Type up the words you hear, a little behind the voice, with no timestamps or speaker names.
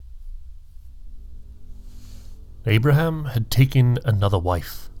Abraham had taken another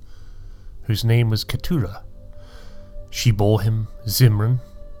wife, whose name was Keturah. She bore him Zimran,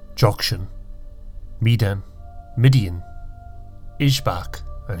 Jokshan, Medan, Midian, Ishbak,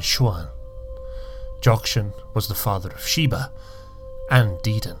 and Shuan. Jokshan was the father of Sheba and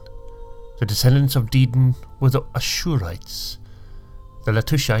Dedan. The descendants of Dedan were the Ashurites, the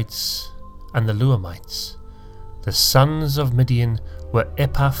Latushites, and the Luamites. The sons of Midian were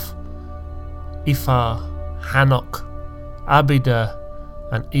Ephah, Ephah, Hanok, Abida,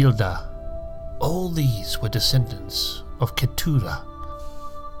 and Ildah. All these were descendants of Keturah.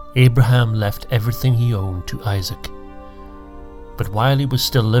 Abraham left everything he owned to Isaac. But while he was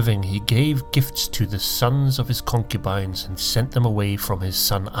still living, he gave gifts to the sons of his concubines and sent them away from his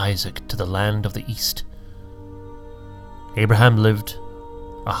son Isaac to the land of the east. Abraham lived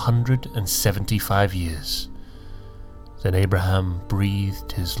 175 years. Then Abraham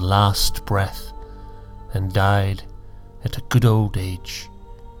breathed his last breath and died at a good old age,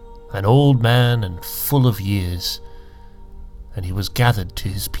 an old man and full of years, and he was gathered to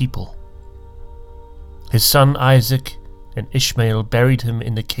his people. His son Isaac and Ishmael buried him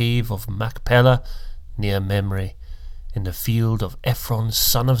in the cave of Machpelah near Mamre, in the field of Ephron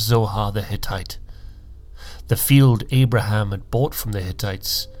son of Zohar the Hittite, the field Abraham had bought from the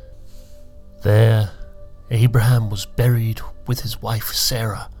Hittites. There Abraham was buried with his wife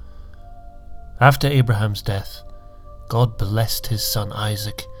Sarah. After Abraham's death, God blessed his son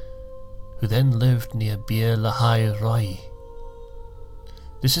Isaac, who then lived near Beer Lahai Roi.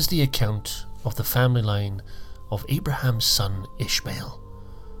 This is the account of the family line of Abraham's son Ishmael,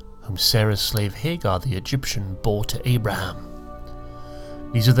 whom Sarah's slave Hagar the Egyptian bore to Abraham.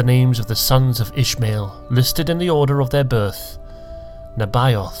 These are the names of the sons of Ishmael, listed in the order of their birth: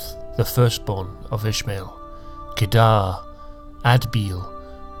 Nebaioth, the firstborn of Ishmael, Kedar, Adbeel,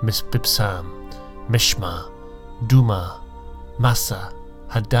 Mishbibsam, Mishma, Duma, Massa,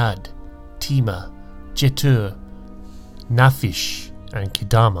 Hadad, Tema, Jetur, Naphish, and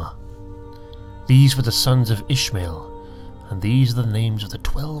Kedama. These were the sons of Ishmael, and these are the names of the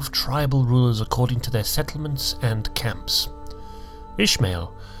 12 tribal rulers according to their settlements and camps.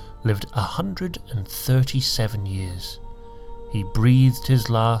 Ishmael lived 137 years. He breathed his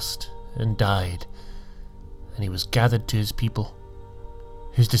last and died, and he was gathered to his people.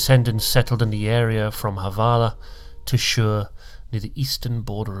 His descendants settled in the area from Havilah to Shur, near the eastern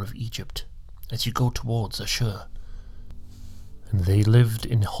border of Egypt, as you go towards Ashur. And they lived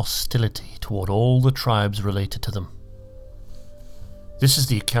in hostility toward all the tribes related to them. This is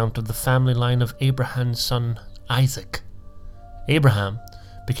the account of the family line of Abraham's son Isaac. Abraham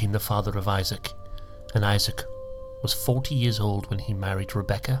became the father of Isaac, and Isaac was 40 years old when he married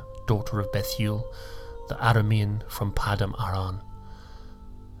Rebekah, daughter of Bethuel, the Aramean from Padam Aram,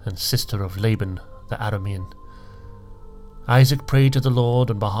 and sister of Laban the Aramean. Isaac prayed to the Lord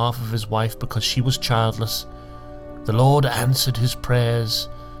on behalf of his wife because she was childless. The Lord answered his prayers,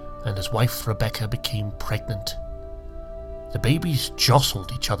 and his wife Rebekah became pregnant. The babies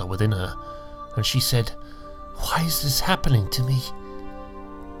jostled each other within her, and she said, "Why is this happening to me?"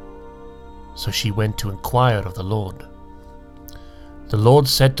 So she went to inquire of the Lord. The Lord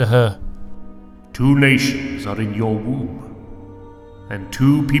said to her, "2 nations are in your womb, and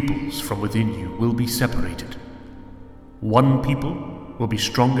 2 peoples from within you will be separated. One people will be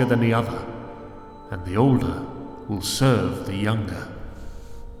stronger than the other, and the older will serve the younger."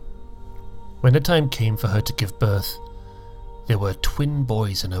 When the time came for her to give birth, there were twin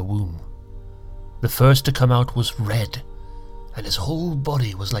boys in her womb. The first to come out was red, and his whole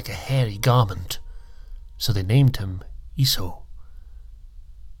body was like a hairy garment, so they named him Esau.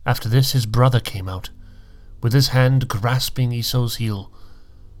 After this his brother came out, with his hand grasping Esau's heel,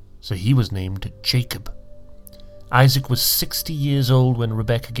 so he was named Jacob. Isaac was 60 years old when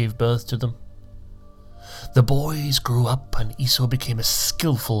Rebekah gave birth to them. The boys grew up, and Esau became a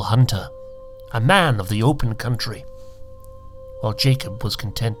skillful hunter, a man of the open country, while Jacob was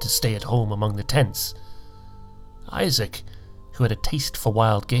content to stay at home among the tents. Isaac, who had a taste for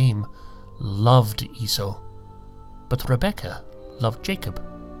wild game, loved Esau, but Rebekah loved Jacob.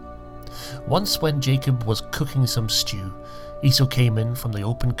 Once when Jacob was cooking some stew, Esau came in from the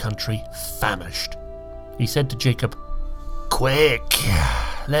open country, famished. He said to Jacob, "Quick,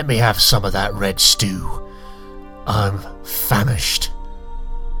 let me have some of that red stew. I'm famished."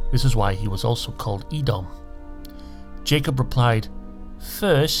 This is why he was also called Edom. Jacob replied,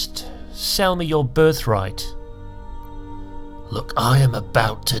 "First, sell me your birthright." "Look, I am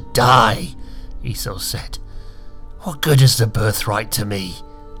about to die," Esau said. "What good is the birthright to me?"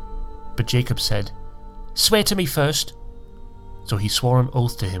 But Jacob said, "Swear to me first." So he swore an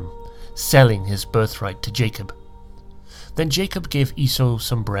oath to him, selling his birthright to Jacob. Then Jacob gave Esau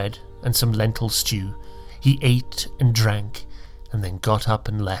some bread and some lentil stew. He ate and drank, and then got up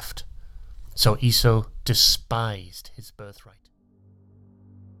and left. So Esau despised his birthright.